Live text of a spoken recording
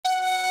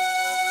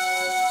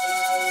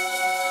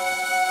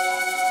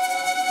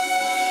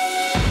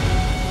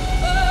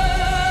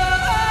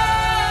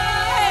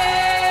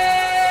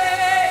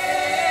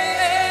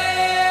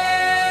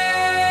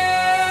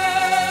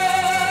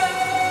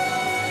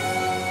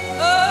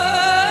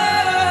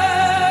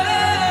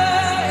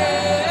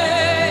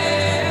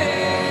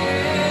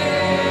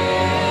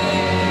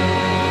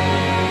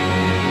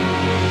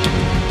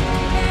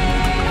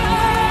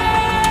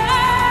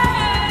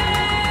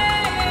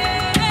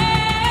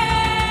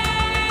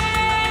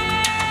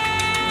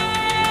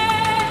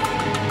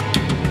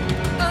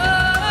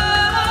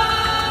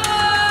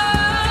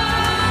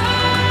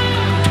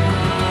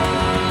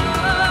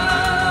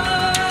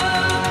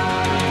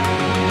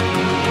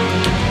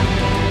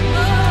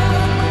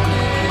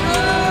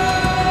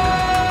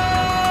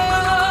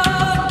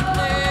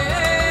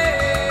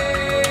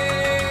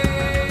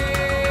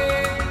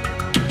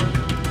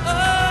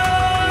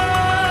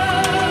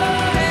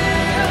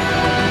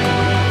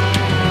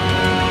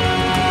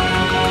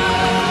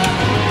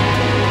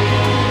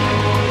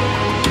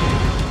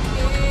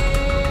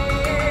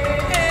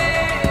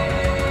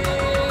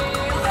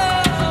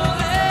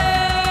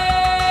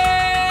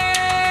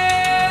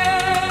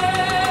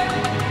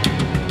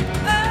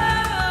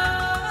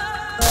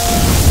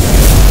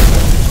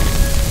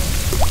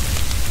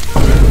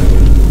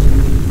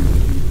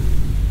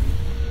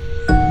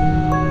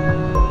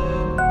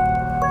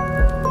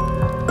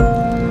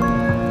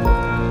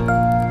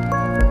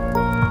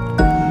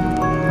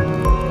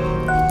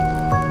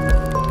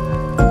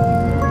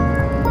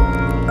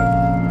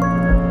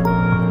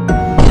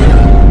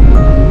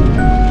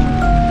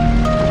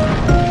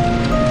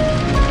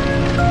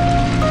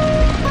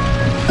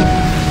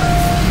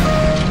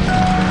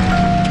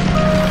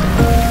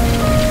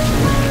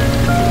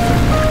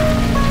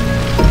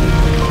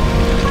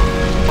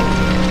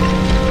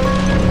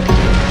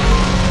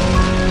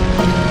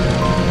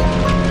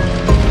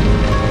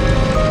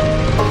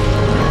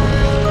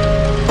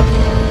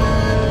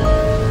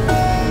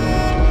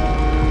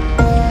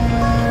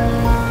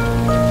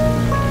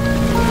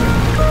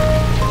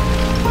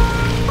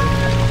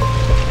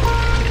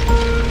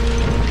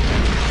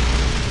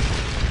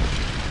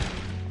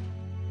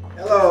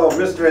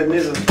and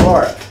Mrs.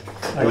 Clark.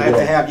 Glad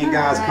to have you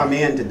guys come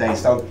in today.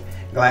 So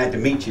glad to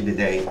meet you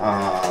today.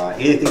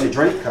 Anything to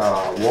drink?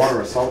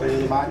 Water or soda,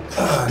 anybody?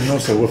 No,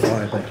 sir. We're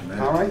fine. Thank you, man.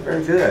 All right,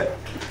 very good.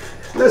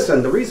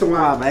 Listen, the reason why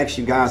I've asked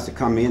you guys to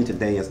come in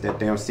today is that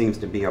there seems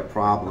to be a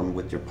problem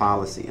with your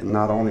policy, and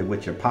not only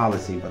with your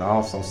policy, but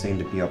also seem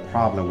to be a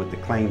problem with the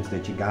claims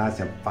that you guys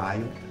have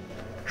filed.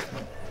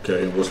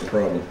 Okay, what's the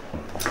problem?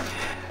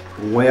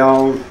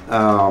 Well,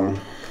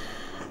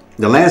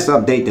 the last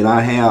update that I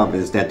have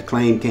is that the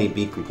claim can't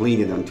be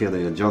completed until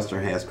the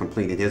adjuster has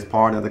completed his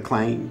part of the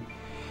claim.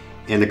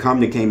 And the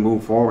company can't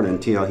move forward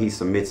until he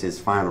submits his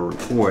final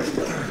report.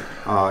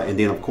 And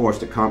then, of course,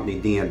 the company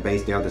then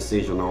base their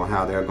decision on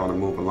how they're going to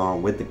move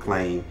along with the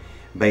claim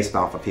based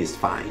off of his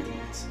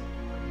findings.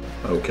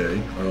 Okay,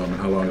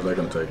 how long is that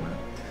going to take,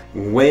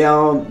 man?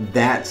 Well,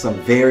 that's a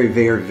very,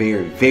 very,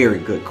 very, very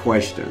good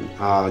question.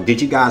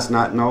 Did you guys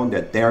not know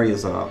that there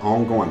is an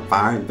ongoing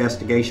fire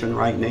investigation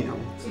right now?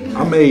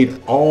 I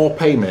made all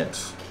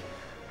payments,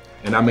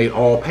 and I made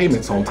all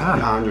payments on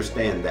time. I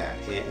understand that,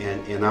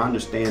 and I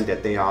understand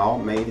that they are all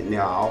made, and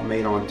they're all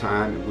made on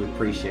time, and we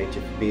appreciate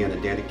you for being a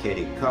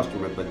dedicated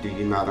customer, but do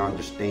you not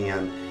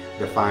understand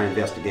the fire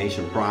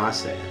investigation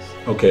process?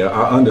 Okay,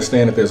 I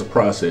understand that there's a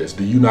process.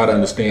 Do you not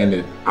understand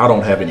that I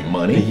don't have any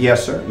money?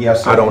 Yes, sir.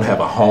 Yes, sir. I don't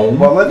have a home.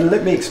 Well,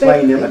 let me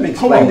explain it. Let me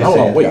explain this. Hold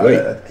on, wait.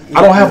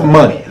 I don't have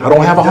money. I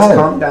don't have a home. Just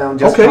calm down.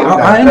 Just okay, calm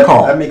down. I am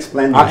calm. Let me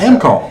explain this. I am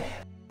calm.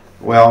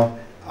 Well,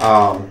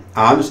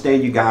 I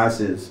understand you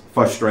guys'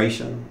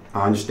 frustration.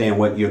 I understand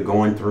what you're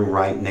going through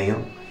right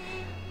now.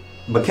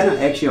 But can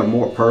I ask you a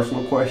more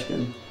personal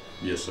question?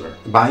 Yes, sir.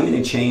 By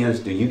any chance,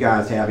 do you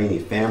guys have any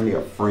family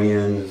or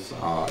friends,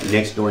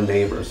 next door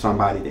neighbor, or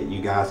somebody that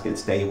you guys can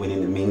stay with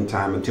in the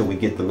meantime until we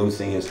get the loose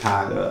ends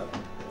tied up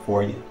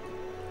for you?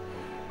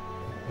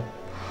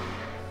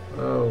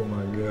 Oh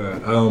my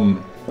God.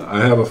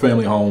 I have a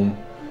family home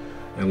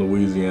in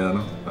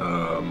Louisiana.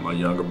 My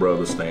younger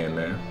brother's staying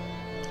there.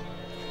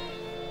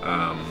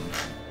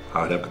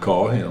 I'd have to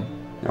call him.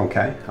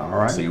 Okay, all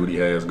right. See what he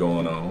has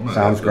going on.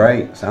 Sounds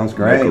great. Sounds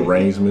great. Make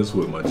arrangements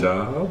with my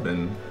job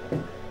and.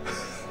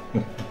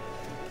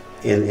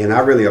 And I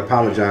really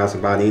apologize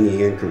about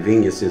any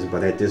inconveniences,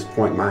 but at this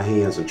point my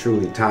hands are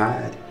truly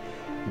tied.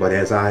 But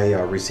as I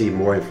receive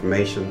more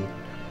information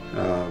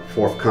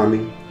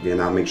forthcoming,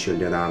 then I'll make sure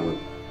that I will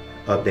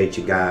update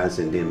you guys,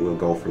 and then we'll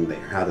go from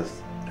there. How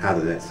does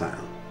that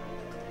sound?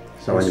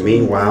 So in the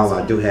meanwhile,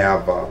 I do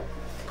have a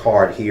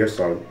card here,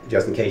 so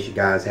just in case you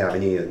guys have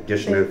any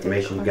additional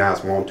information you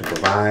guys want to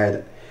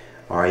provide,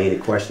 or any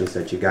questions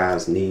that you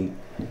guys need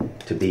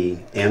to be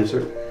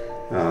answered,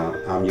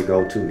 I'm your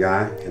go-to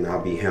guy, and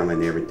I'll be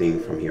handling everything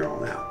from here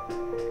on out.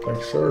 Thank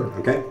you, sir.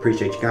 Okay,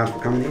 appreciate you guys for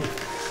coming in.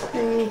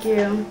 Thank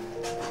you.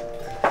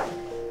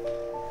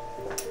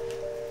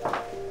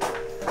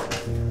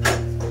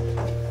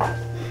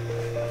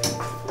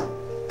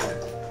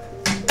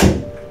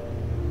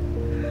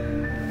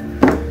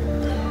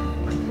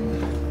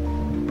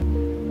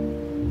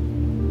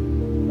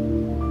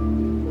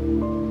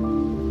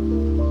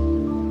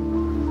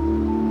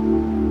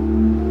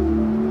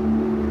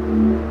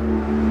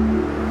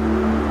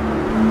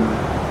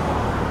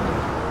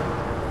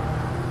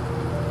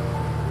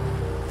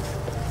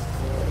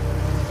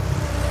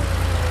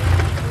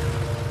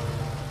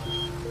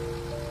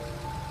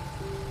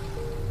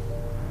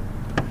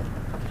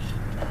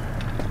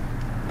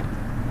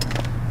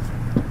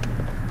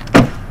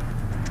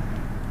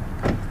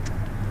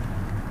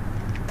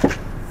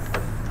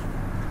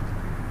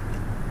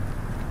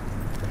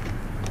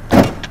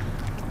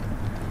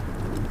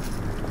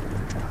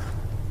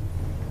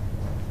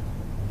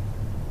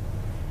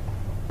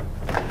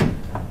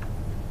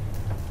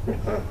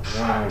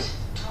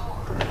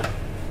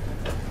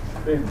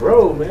 Big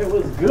bro, man,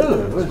 what's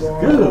good? What's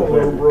good,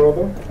 little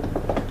brother?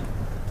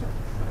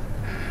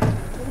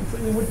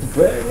 With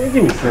the bag, man,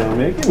 give me some,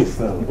 man. Give me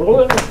some.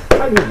 Boy,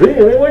 how you been,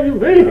 man? Where you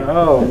been?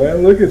 Oh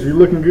man, look at you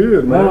looking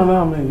good, man.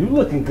 No, man, you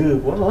looking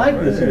good, boy. I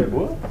like this here,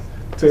 boy.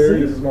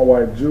 Terry, this is my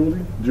wife, Julie.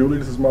 Julie,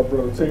 this is my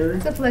brother, Terry.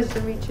 It's a pleasure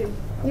to meet you.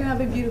 You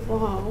have a beautiful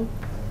home.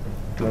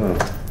 Hello,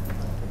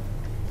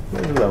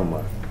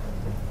 man.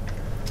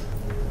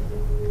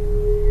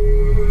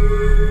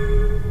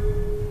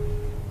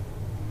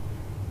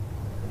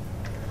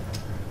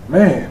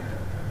 Man,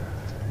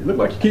 you look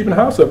like you're keeping the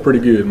house up pretty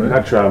good, man.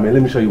 I try, man.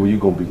 Let me show you where you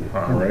gonna be.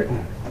 All right.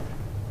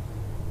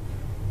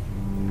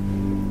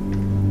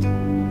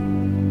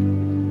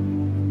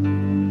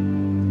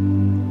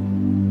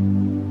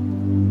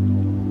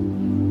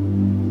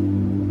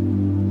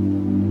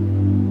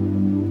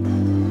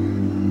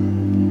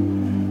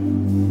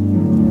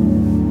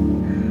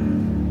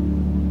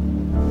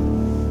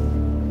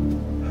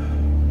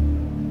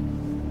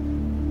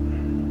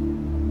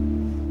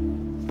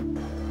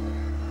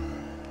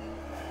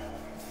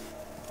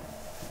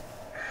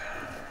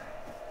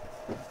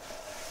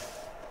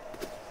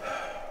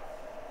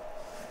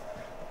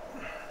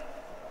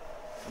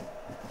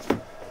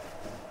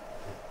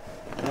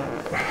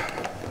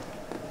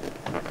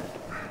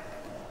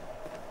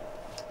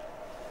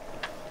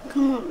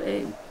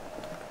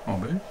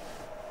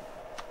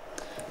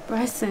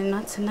 Bryson,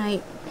 not tonight.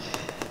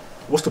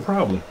 What's the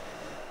problem?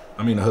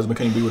 I mean, the husband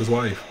can't be with his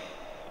wife.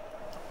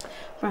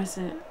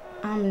 Bryson,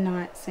 I'm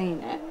not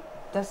saying that.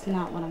 That's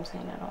not what I'm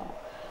saying at all.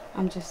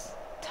 I'm just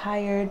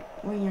tired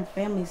when your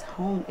family's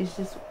home. It's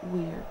just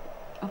weird,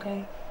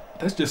 okay?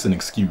 That's just an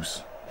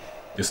excuse.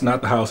 It's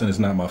not the house and it's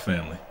not my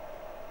family.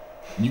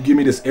 You give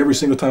me this every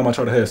single time I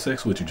try to have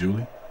sex with you,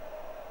 Julie.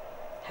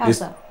 How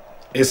so?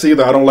 It's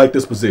either I don't like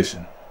this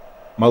position.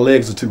 My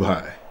legs are too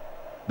high.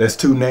 That's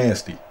too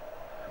nasty.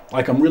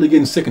 Like, I'm really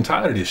getting sick and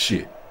tired of this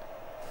shit.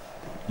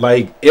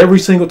 Like, every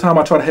single time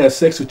I try to have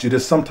sex with you,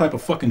 there's some type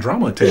of fucking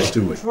drama attached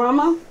to it.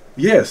 Drama?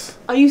 Yes.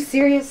 Are you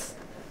serious?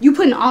 You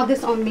putting all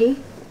this on me?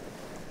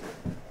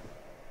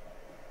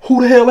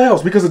 Who the hell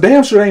else? Because the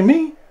damn sure ain't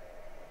me.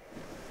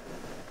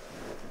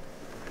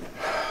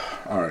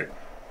 All right.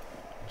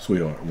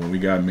 Sweetheart, when we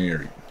got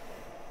married,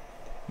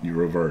 you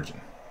were a virgin.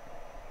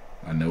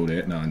 I know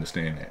that and I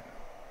understand that.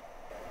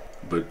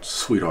 But,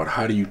 sweetheart,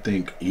 how do you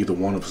think either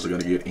one of us are going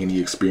to get any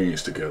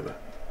experience together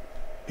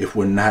if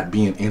we're not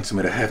being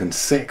intimate or having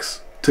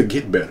sex to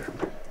get better?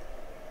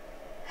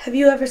 Have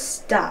you ever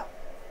stopped,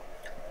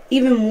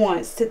 even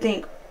once, to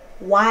think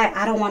why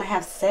I don't want to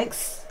have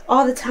sex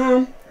all the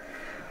time?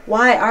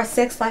 Why our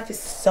sex life is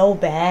so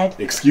bad?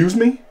 Excuse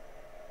me?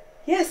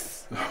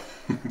 Yes.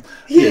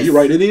 Yeah, you're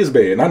right. It is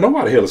bad. And I know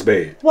why the hell it's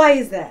bad. Why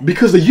is that?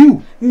 Because of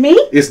you. Me?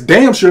 It's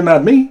damn sure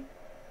not me.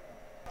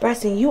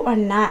 Bryson, you are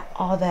not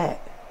all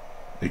that.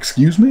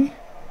 Excuse me?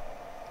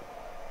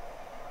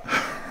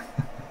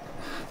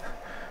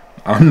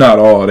 I'm not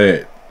all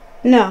that.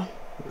 No.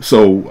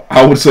 So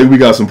I would say we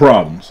got some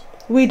problems.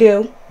 We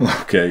do.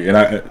 Okay, and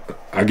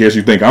I guess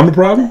you think I'm the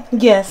problem?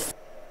 Yes.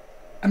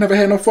 I never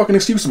had no fucking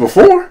excuses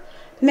before.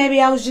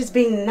 Maybe I was just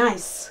being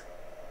nice.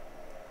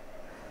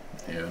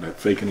 Yeah, that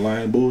faking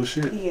lying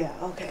bullshit. Yeah,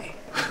 okay.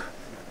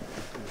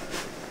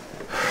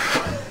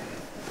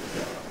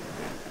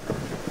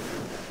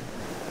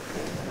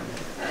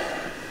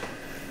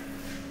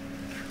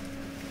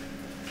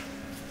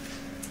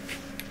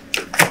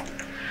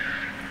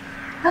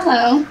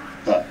 Hello.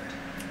 Hi.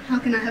 How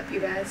can I help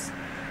you guys?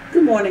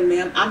 Good morning,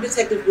 ma'am. I'm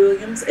Detective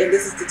Williams, and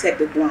this is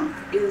Detective Blanc.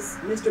 Is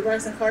Mr.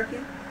 Bryson Clark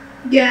here?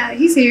 Yeah,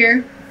 he's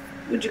here.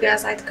 Would you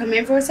guys like to come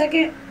in for a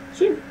second?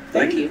 Sure.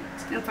 Thank you.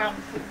 No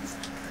problem.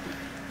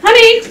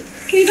 Honey,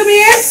 can you come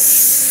here?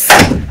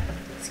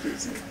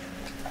 Excuse me.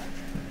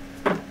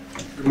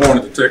 Good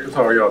morning, detectives.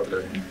 How are y'all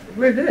today?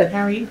 We're good.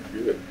 How are you?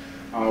 Good.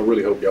 I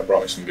really hope y'all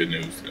brought me some good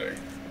news today.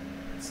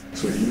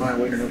 So, do you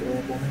mind waiting in the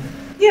room for me?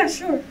 Yeah,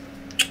 sure.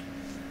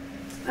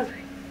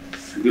 Okay.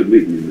 Good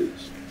meeting you,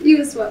 Liz.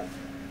 You as well.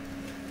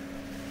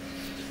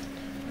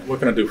 What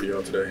can I do for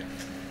y'all today?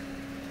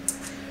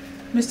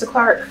 Mr.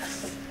 Clark,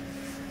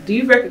 do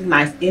you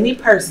recognize any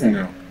person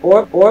No.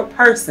 or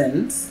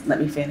persons, let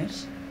me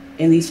finish,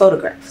 in these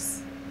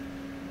photographs?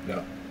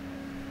 No.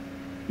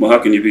 Well, how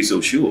can you be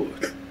so sure?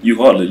 You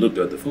hardly looked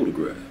at the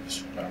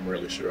photographs. I'm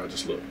really sure I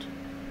just looked.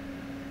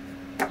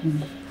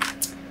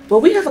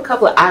 Well, we have a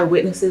couple of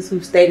eyewitnesses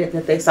who stated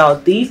that they saw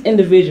these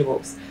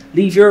individuals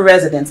leave your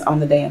residence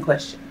on the day in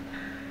question.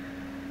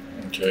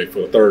 Okay, for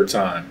the third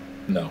time,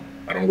 no.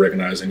 I don't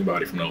recognize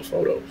anybody from those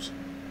photos.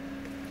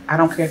 I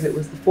don't care if it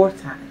was the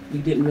fourth time.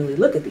 You didn't really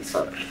look at these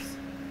photos.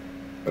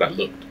 But I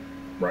looked,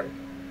 right?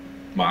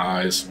 My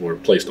eyes were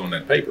placed on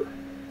that paper.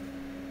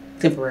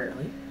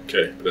 Temporarily.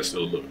 Okay, but I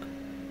still look.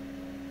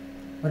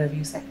 Whatever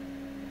you say.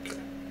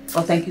 Okay.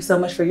 Well, thank you so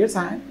much for your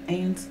time,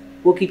 and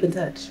we'll keep in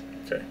touch.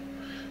 Okay.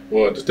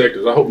 Well,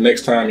 detectives, I hope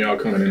next time y'all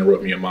come and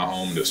interrupt me in my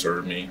home to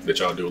disturb me, that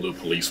y'all do a little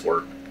police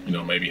work. You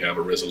know, maybe have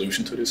a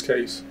resolution to this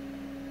case,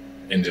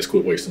 and just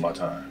quit wasting my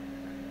time.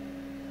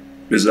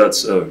 Is that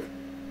so?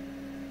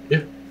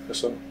 Yeah,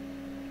 that's all.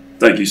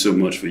 Thank you so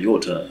much for your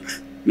time,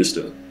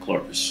 Mr.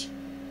 Clarkus.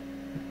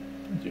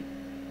 Thank you.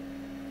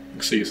 You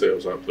can see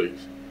yourselves out,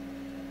 please.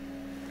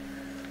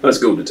 Let's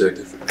go,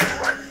 Detective.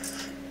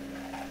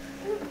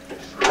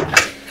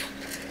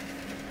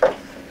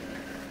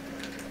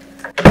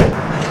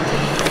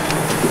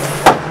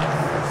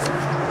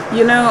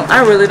 You know,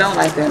 I really don't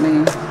like that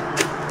man.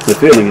 The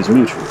feeling is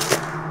mutual.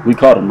 We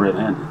caught him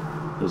red-handed.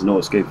 There's no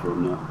escape for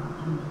him now.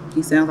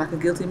 He sounds like a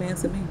guilty man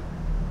to me.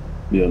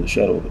 Beyond the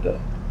shadow of a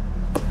doubt.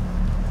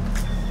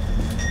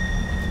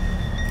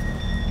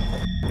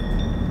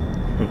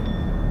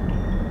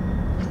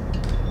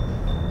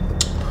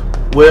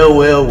 Well,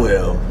 well,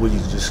 well, will you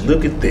just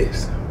look at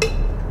this?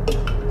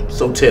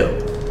 So tell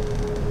me,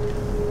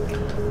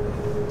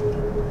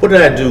 what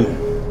did I do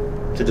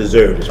to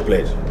deserve this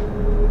pleasure?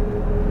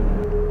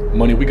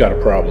 Money, we got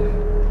a problem.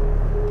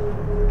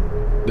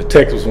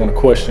 Detectives want to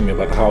question me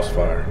about the house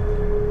fire.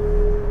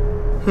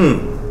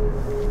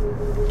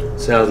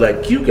 Sounds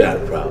like you got a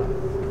problem.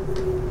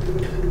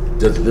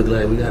 Does it look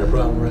like we got a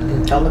problem right here?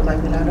 Don't look like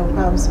we got no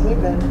problems with me,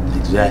 baby.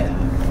 Exactly.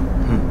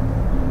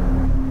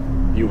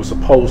 You were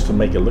supposed to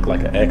make it look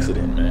like an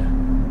accident,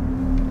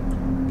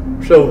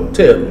 man. So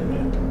tell me,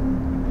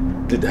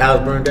 man, did the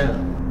house burn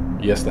down?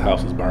 Yes, the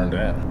house is burned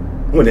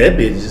down. Well, that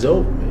business is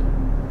over,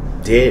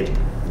 man. Dead,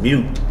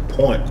 mute,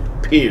 point,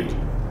 period.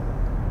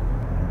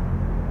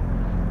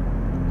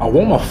 I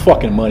want my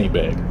fucking money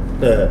back.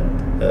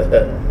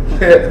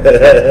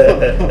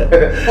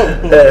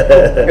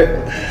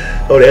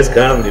 Oh, that's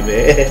comedy,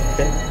 man.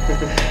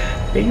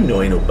 Man, you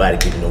know ain't nobody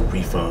getting no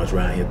refunds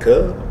around here,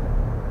 cuz.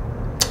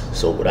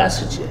 So what I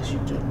suggest you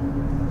do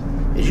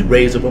is you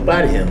raise up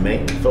out of here,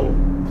 man, so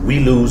we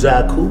lose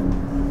our cool.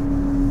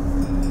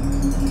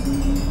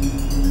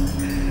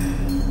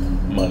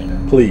 Money.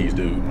 Please,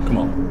 dude. Come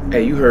on.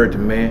 Hey, you heard the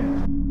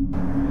man.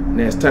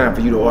 Now it's time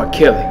for you to R.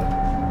 Kelly.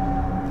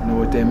 You know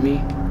what that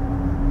mean?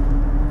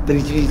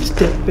 Then you need to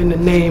step in the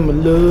name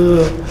of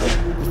love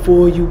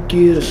before you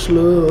get a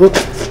slug.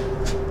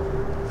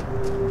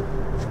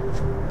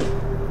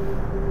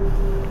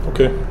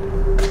 Okay.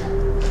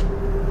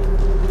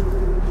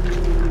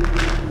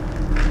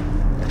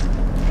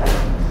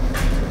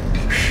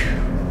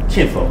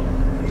 Kinfolk.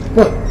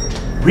 What?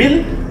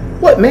 Really?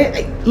 What, man?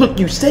 Hey, look,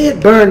 you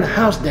said burn the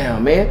house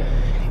down, man.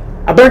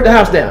 I burnt the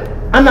house down.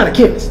 I'm not a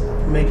chemist.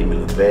 You're making me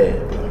look bad,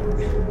 bro.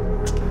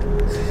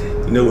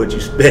 You know what? You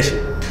special.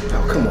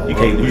 Oh, come on. You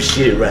can't do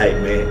shit right,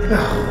 man.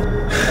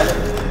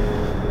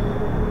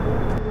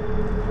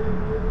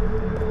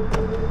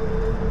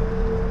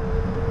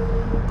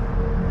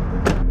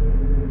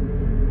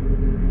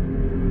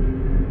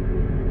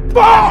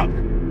 Fuck!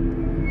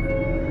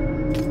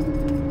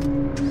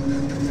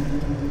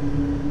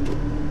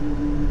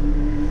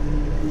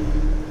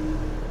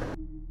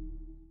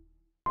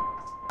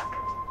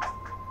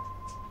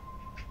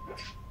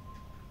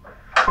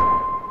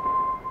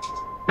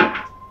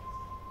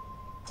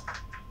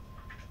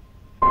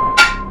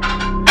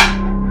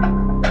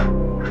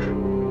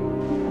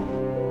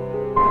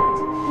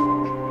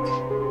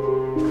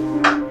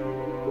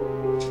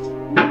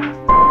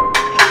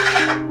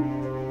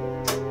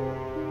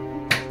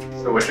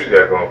 So what you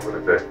got going for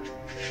today?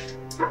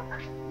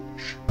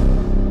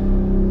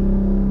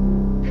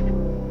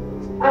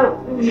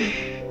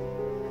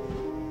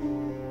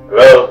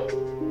 Hello?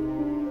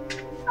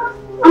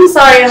 I'm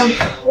sorry,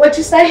 what'd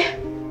you say?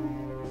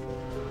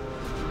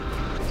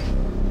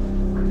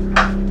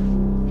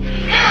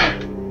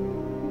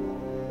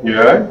 You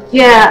alright?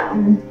 Yeah,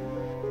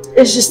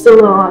 it's just a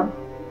little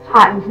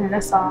hot in here,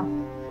 that's all.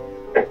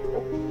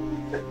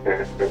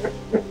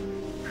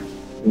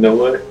 You know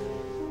what?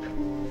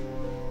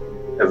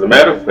 As a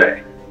matter of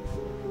fact,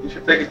 you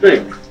should take a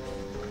drink.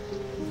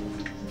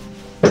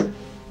 You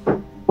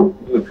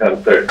look kind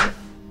of thirsty.